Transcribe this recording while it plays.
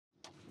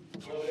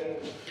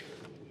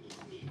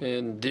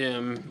And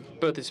the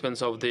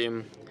participants of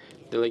the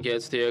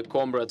delegates, dear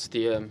comrades,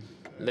 dear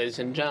ladies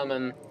and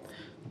gentlemen,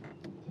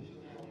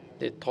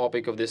 the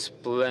topic of this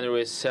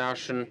plenary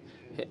session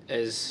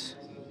is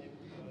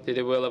the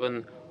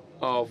development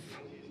of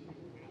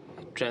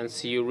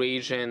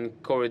trans-Eurasian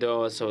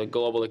corridors of the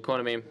global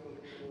economy.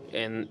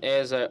 And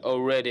as I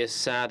already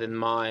said in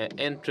my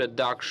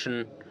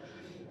introduction,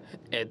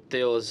 it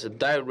deals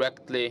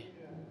directly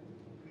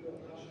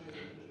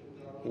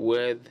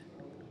with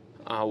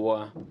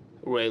our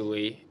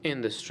railway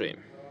industry.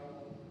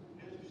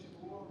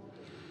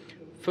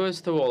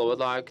 First of all, I would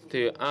like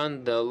to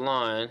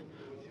underline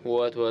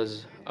what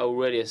was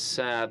already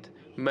said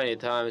many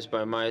times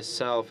by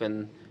myself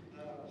in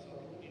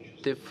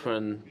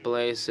different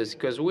places,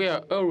 because we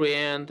are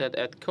oriented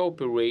at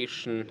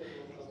cooperation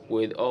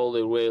with all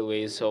the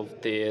railways of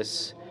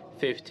this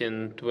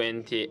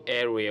 1520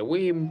 area.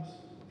 We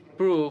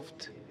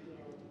proved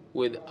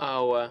with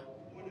our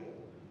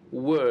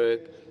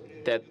work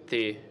that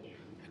the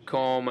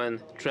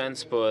common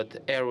transport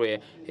area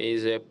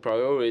is a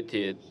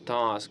priority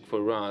task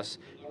for us.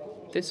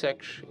 This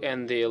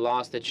and the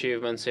last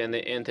achievements in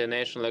the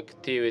international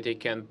activity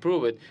can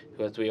prove it,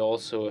 because we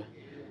also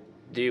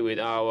deal with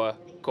our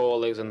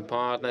colleagues and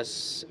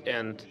partners,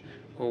 and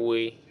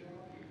we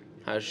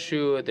are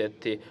sure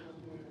that the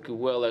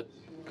well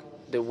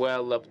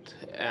developed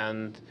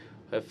and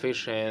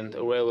efficient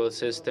railway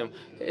system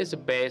is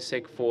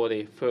basic for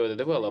the further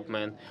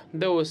development.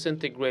 Those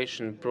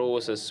integration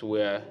process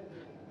we're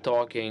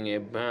talking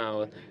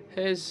about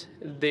is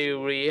the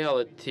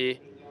reality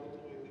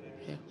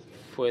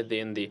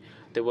within the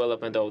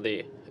development of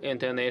the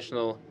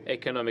international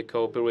economic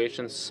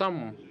cooperation.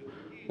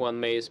 Someone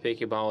may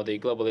speak about the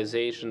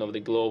globalization of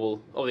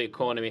the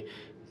economy,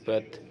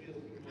 but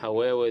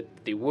however,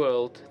 the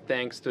world,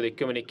 thanks to the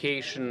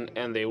communication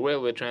and the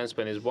railway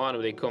transport is one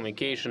of the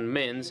communication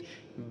means,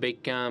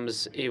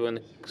 becomes even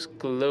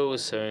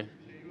closer.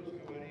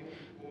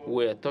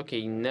 We're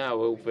talking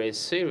now very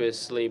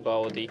seriously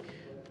about the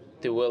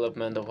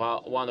development of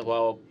one of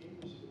our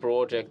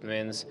project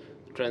means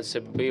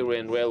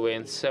Trans-Siberian Railway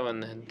in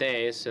 7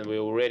 days, and we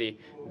already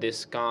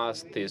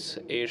discussed this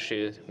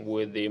issue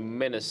with the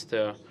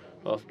Minister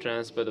of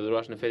Transport of the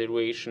Russian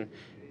Federation,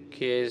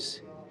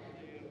 because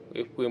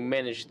if we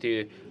manage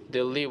to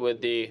deliver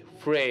the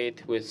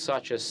freight with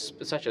such a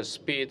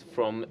speed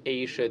from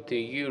Asia to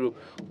Europe,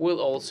 will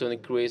also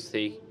increase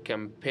the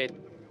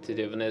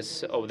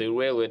competitiveness of the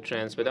railway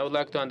transport. I would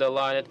like to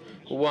underline it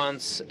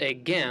once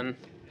again.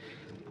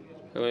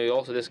 We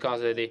also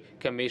discussed at the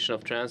Commission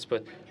of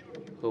Transport,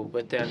 who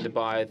attended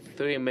by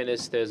 3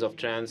 ministers of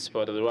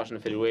transport of the Russian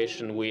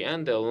Federation. We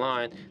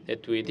underlined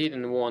that we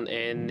didn't want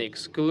any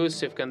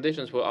exclusive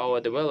conditions for our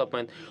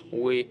development.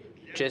 We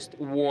just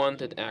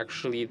wanted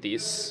actually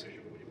these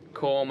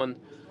common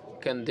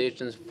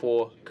conditions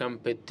for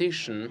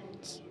competition.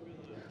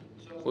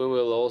 We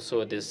will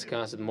also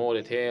discuss it more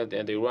detailed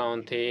at the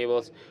round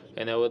tables,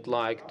 and I would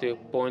like to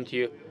point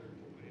you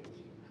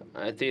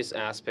at this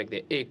aspect,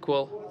 the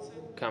equal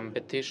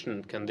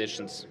competition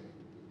conditions.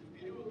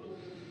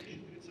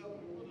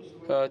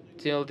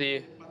 Till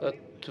the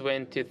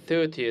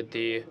 2030,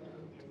 the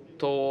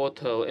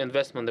total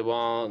investment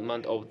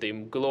development of the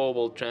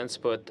global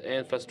transport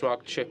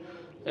infrastructure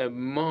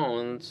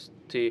amounts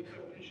to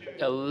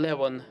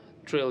 $11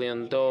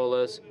 trillion,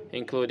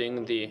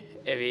 including the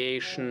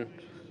aviation,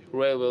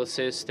 railway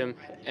system,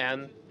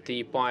 and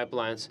the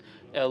pipelines.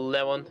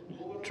 $11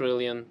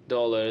 trillion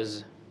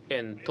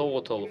in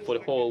total for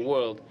the whole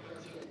world.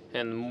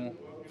 And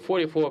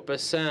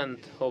 44%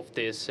 of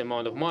this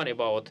amount of money,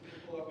 about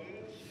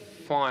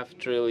 $5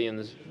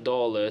 trillion,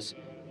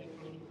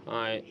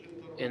 I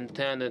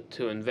intended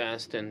to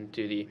invest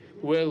into the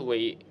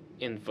railway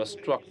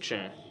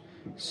infrastructure.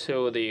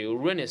 So the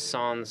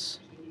renaissance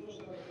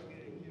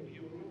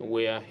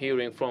we are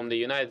hearing from the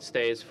United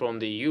States, from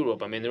the Europe,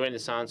 the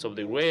renaissance of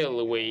the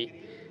railway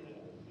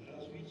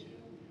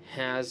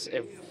has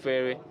a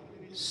very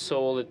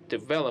solid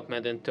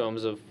development in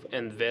terms of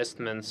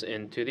investments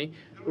into the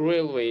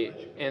railway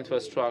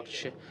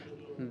infrastructure.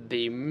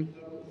 The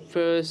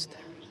first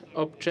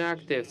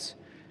objectives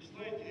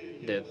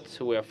that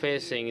we are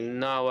facing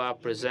now are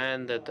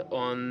presented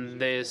on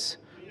this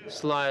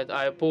slide.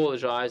 I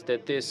apologize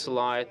that this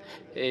slide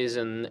is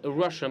in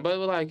Russian, but I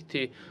would like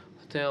to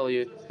tell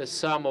you that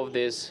some of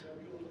these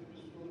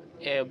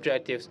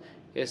objectives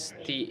is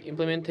the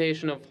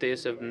implementation of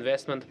this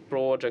investment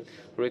project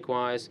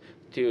requires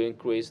to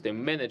increase the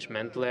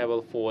management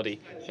level for the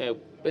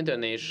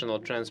international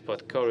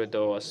transport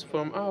corridors.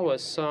 From our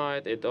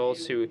side, it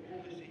also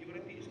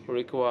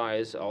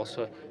requires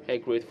a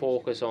great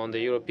focus on the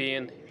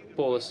European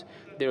policy.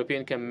 The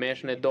European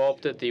Commission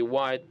adopted the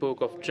White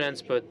Book of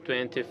Transport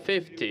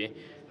 2050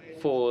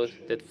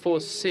 that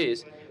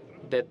foresees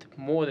that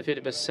more than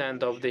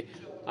 50% of the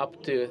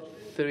up to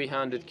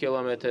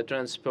 300-kilometer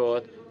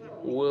transport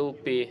will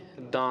be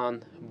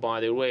done by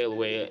the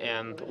railway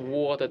and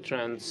water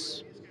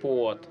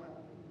transport.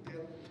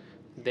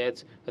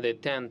 That's the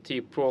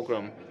 10T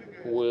program.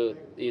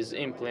 is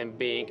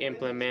being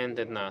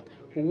implemented now.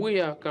 We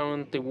are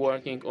currently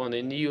working on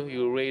a new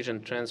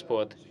Eurasian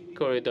transport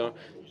corridor.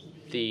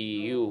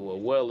 You are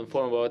well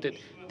informed about it.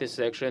 This is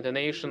actually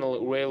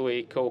international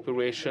railway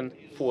cooperation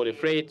for the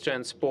freight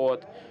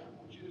transport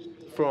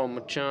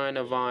from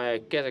China via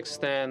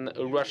Kazakhstan,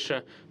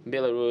 Russia,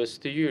 Belarus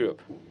to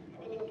Europe.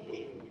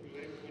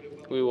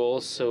 We will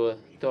also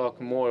talk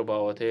more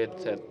about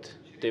it at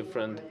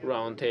different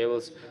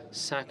roundtables.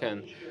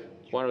 Second,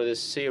 one of the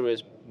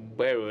serious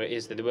barriers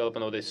is the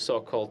development of the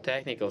so-called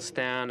technical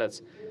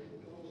standards.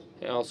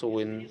 Also,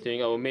 when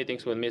during our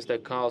meetings with Mr.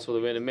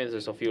 Karlsruhe, with the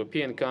ministers of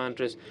European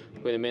countries,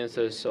 with the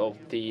ministers of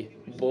the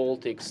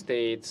Baltic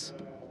states,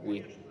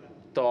 we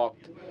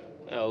talked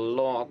a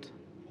lot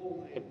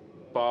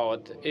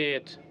about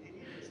it.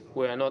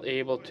 We are not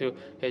able to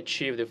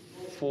achieve the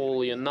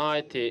full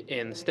unity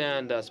in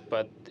standards,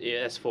 but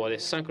as for the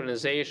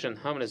synchronization,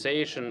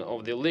 harmonization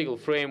of the legal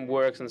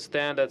frameworks and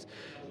standards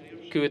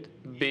could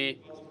be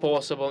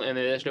possible, and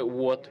it is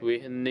what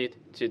we need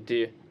to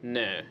do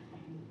now.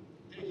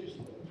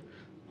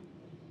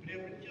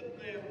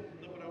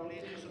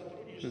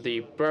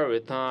 The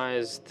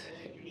prioritized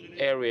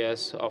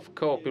areas of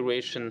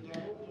cooperation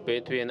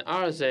between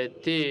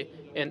RZT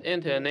and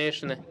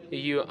international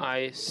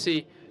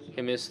UIC.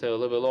 Mr.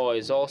 Lebelow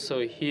is also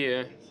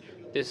here.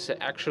 This is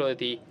actually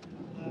the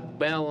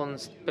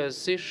balanced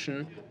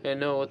position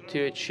in order to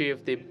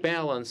achieve the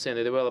balance in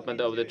the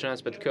development of the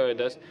transport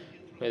corridors,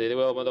 the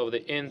development of the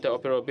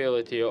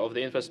interoperability of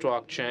the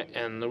infrastructure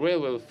and the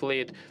railway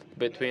fleet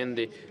between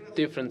the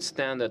different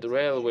standard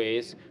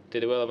railways, the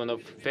development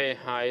of very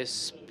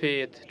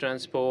high-speed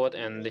transport,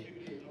 and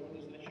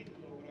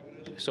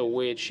so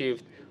we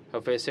achieved a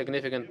very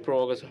significant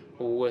progress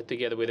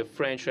together with the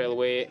French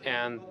Railway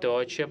and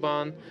Deutsche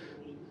Bahn.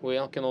 We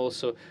can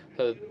also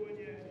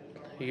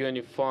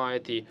unify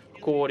the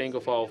coding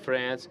of our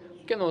friends.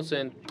 We can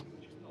also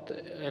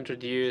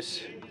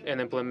introduce and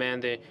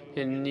implement the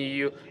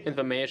new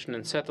information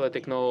and satellite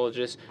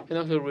technologies, and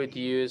also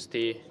reduce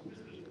the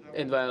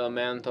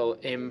environmental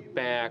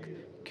impact,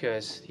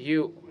 because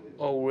you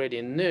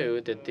already know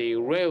that the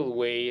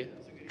railway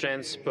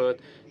transport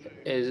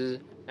is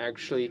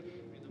actually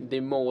the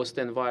most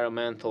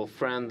environmental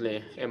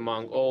friendly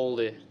among all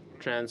the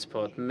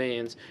transport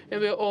means.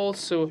 And we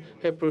also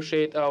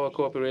appreciate our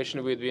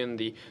cooperation within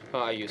the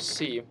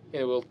IUC,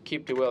 and we'll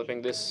keep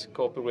developing this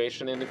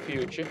cooperation in the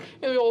future.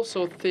 And we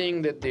also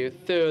think that the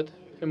third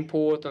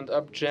important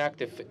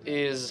objective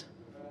is,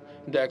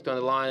 I'd like to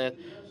underline it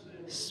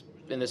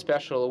in a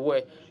special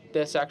way,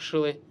 that's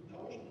actually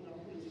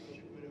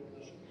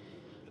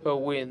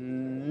we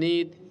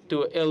need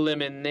to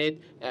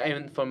eliminate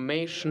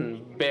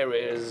information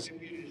barriers.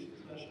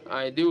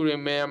 I do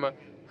remember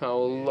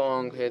how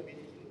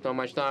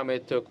much time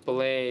it took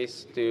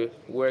place to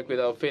work with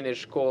our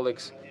Finnish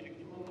colleagues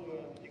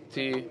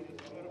to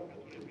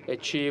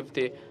achieve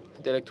the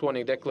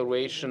electronic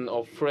declaration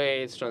of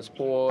freights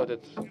transported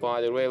by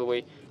the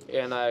railway.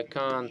 And I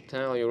can't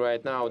tell you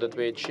right now that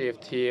we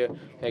achieved here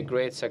a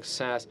great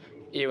success,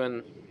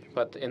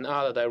 but in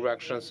other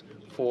directions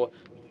for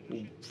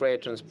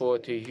freight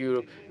transport to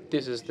Europe.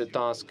 This is the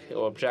task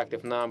or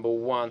objective number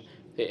one,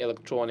 the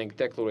electronic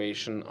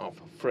declaration of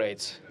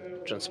freights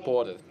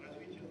transported.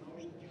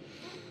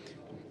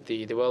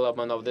 The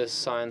development of this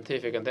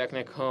scientific and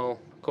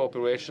technical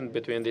cooperation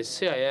between the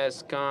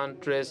CIS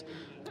countries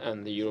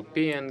and the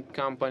European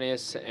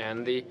companies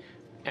and the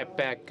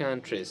APEC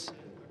countries.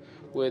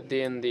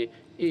 Within the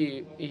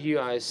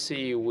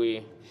UIC,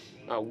 we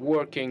are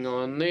working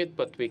on it,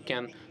 but we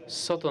can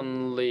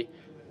certainly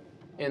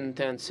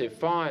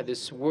intensify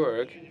this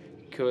work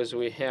because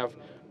we have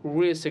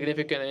really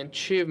significant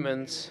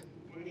achievements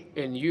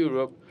in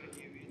Europe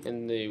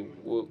in the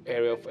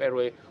area of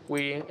airway.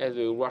 We, as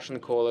the Russian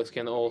colleagues,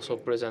 can also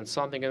present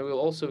something, and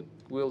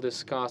we'll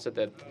discuss it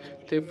at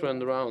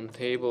different round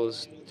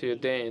tables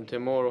today and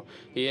tomorrow.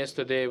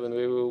 Yesterday, when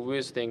we were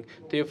visiting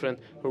different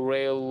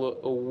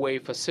railway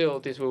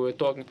facilities, we were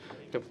talking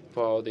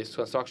about this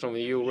construction of a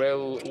new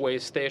railway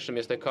station.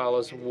 Mr.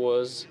 Carlos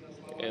was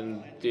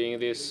during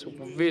this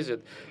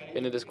visit,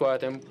 and it is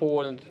quite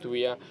important that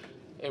we are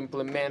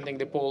implementing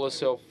the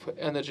policy of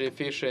energy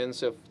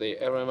efficiency, of the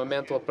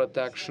environmental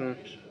protection.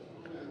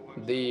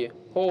 The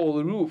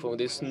whole roof of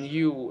this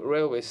new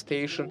railway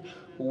station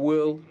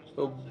will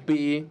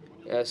be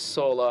a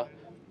solar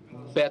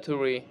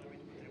battery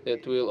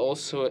that will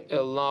also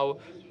allow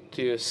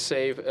to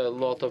save a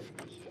lot of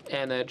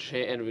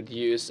energy and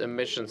reduce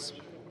emissions.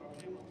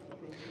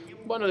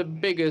 One of the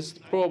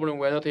biggest problems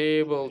we're not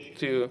able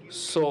to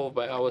solve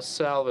by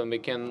ourselves, and we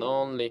can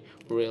only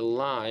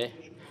rely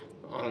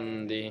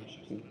on the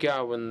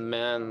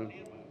governmental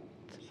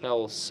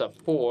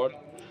support.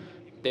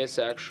 There's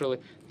actually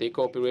the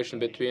cooperation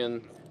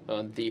between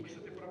the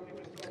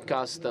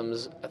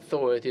customs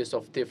authorities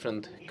of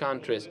different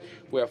countries.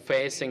 We are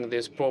facing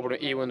this problem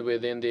even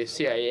within the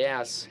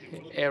CIS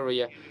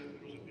area.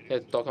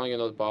 It's talking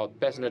not about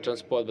passenger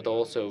transport, but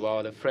also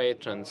about the freight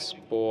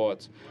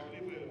transport.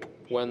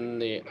 When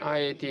the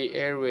IT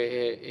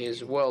area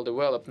is well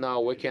developed now,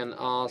 we can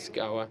ask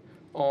our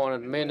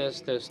honored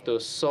ministers to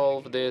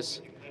solve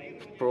this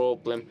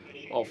problem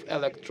of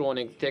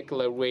electronic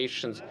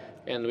declarations,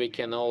 and we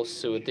can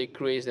also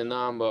decrease the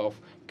number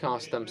of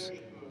customs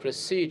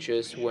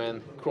procedures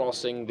when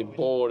crossing the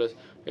borders.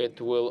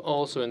 It will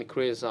also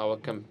increase our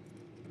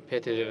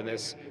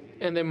competitiveness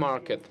in the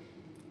market.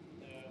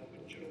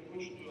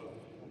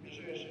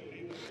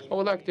 I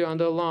would like to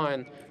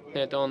underline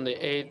that on the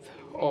 8th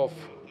of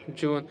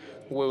June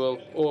we will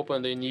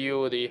open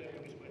the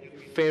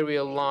ferry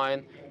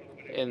line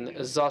in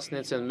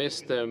Zasnitz, and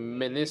Mr.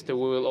 Minister,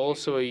 we will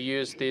also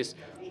use these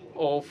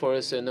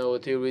offers in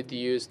order to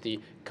reduce the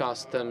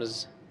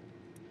customs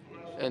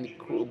and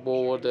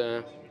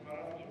border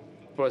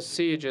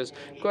procedures.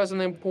 Quite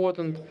an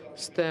important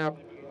step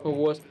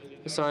was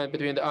signed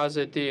between the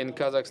AZT and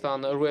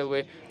Kazakhstan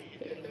Railway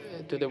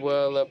to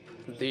develop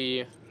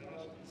the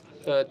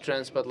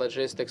transport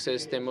logistics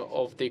system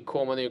of the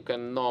common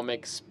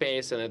economic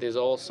space, and it is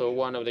also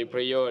one of the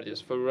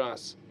priorities for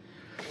us.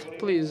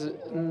 Please,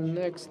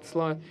 next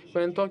slide.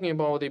 When talking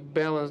about the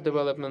balanced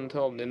development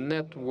of the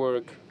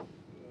network,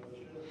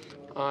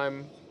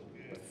 I'm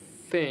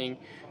thinking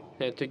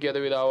that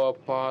together with our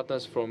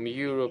partners from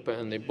Europe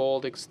and the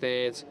Baltic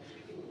states,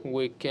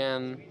 we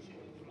can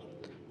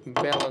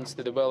balance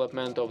the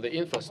development of the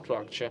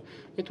infrastructure.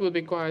 It would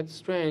be quite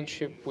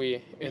strange if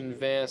we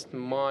invest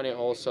money,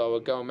 also our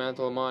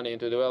governmental money,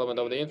 into development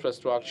of the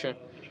infrastructure,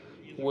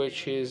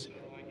 which is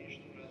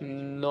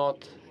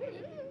not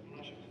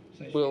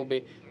will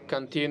be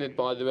continued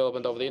by the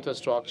development of the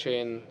infrastructure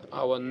in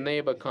our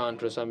neighbor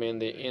countries, I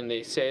mean in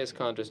the CIS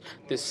countries.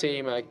 The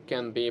same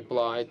can be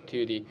applied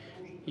to the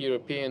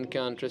European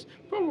countries.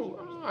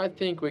 I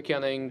think we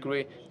can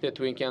agree that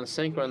we can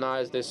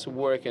synchronize this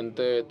work and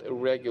do it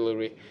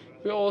regularly.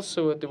 We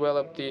also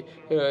developed the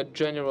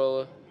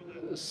general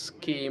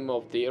scheme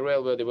of the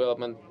railway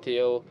development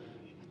till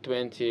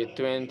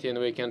 2020, and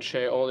we can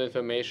share all the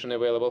information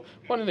available.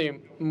 One of the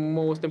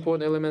most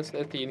important elements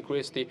is to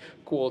increase the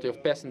quality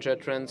of passenger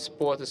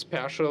transport,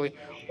 especially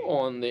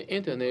on the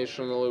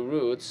international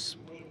routes.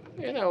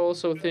 And I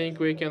also think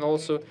we can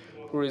also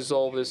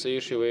resolve this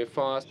issue very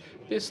fast.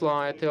 This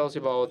slide tells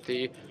you about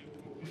the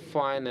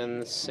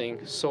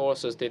financing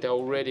sources that are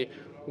already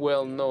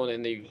well known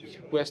in the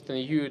Western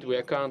Youth. We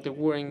are currently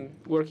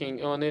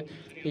working on it.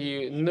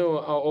 You know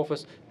our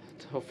office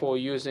for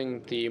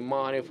using the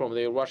money from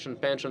the Russian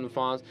pension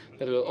funds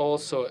that will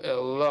also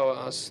allow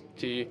us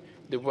to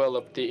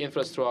develop the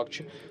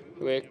infrastructure.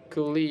 We're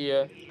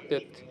clear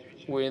that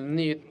we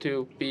need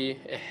to be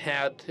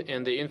ahead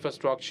in the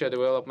infrastructure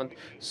development,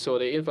 so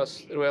the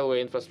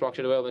railway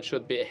infrastructure development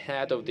should be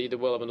ahead of the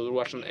development of the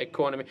Russian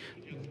economy.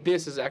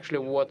 This is actually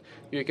what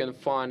you can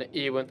find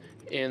even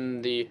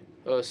in the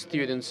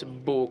student's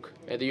book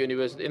at the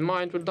university. In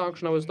my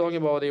introduction, I was talking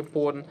about the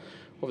importance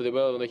of the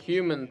development of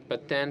human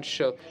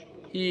potential.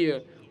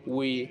 Here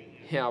we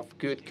have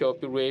good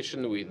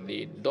cooperation with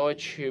the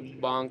Deutsche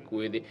Bank,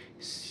 with the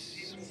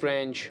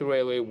French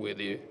Railway, with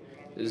the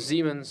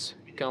Siemens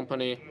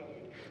company,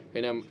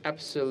 and I'm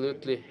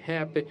absolutely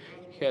happy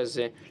as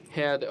the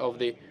head of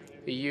the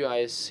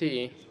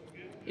UIC,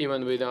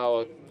 even with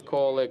our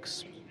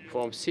colleagues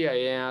from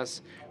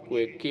CIS,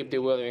 we keep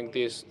developing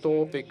this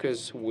topic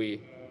because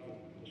we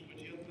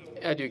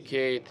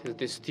educate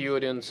the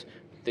students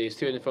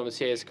from the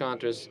CIS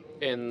countries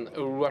in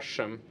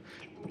Russia.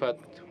 But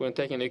when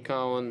taking into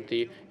account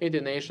the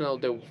international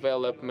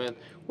development,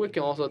 we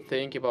can also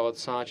think about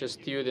such a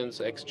students'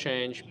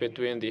 exchange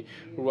between the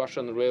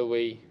Russian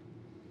railway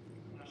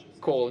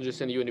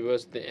colleges and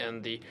university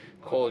and the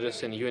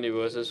colleges and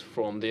universities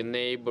from the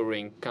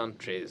neighboring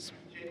countries.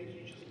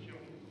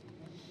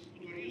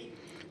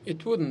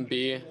 It wouldn't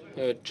be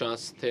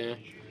just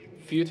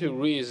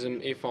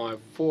futurism if I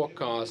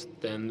forecast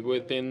that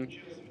within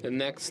the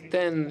next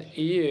 10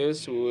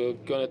 years we're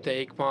going to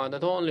take part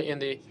not only in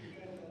the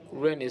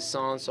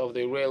renaissance of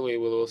the railway,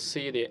 we will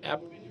see the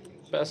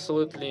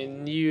absolutely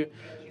new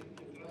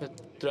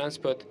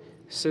transport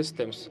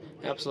systems,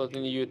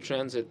 absolutely new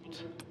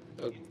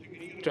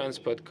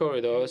transport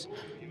corridors,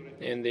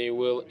 and they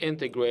will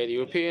integrate the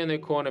European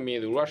economy,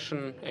 the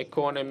Russian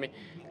economy,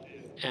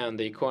 and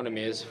the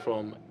economies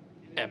from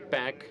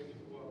APEC.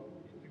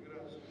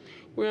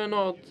 We are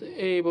not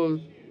able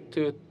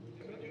to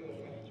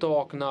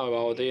talk now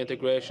about the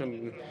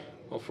integration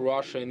of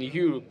Russia and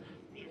Europe.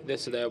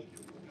 This is a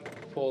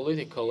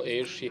political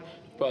issue,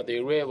 but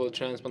the railway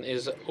transport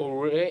is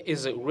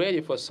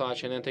ready for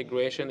such an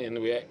integration, and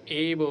we are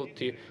able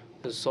to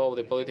solve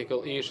the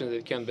political issues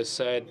that can be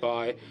said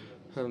by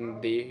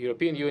the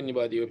European Union,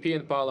 by the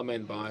European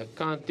Parliament, by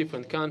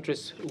different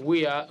countries.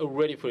 We are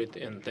ready for it,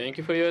 and thank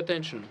you for your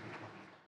attention.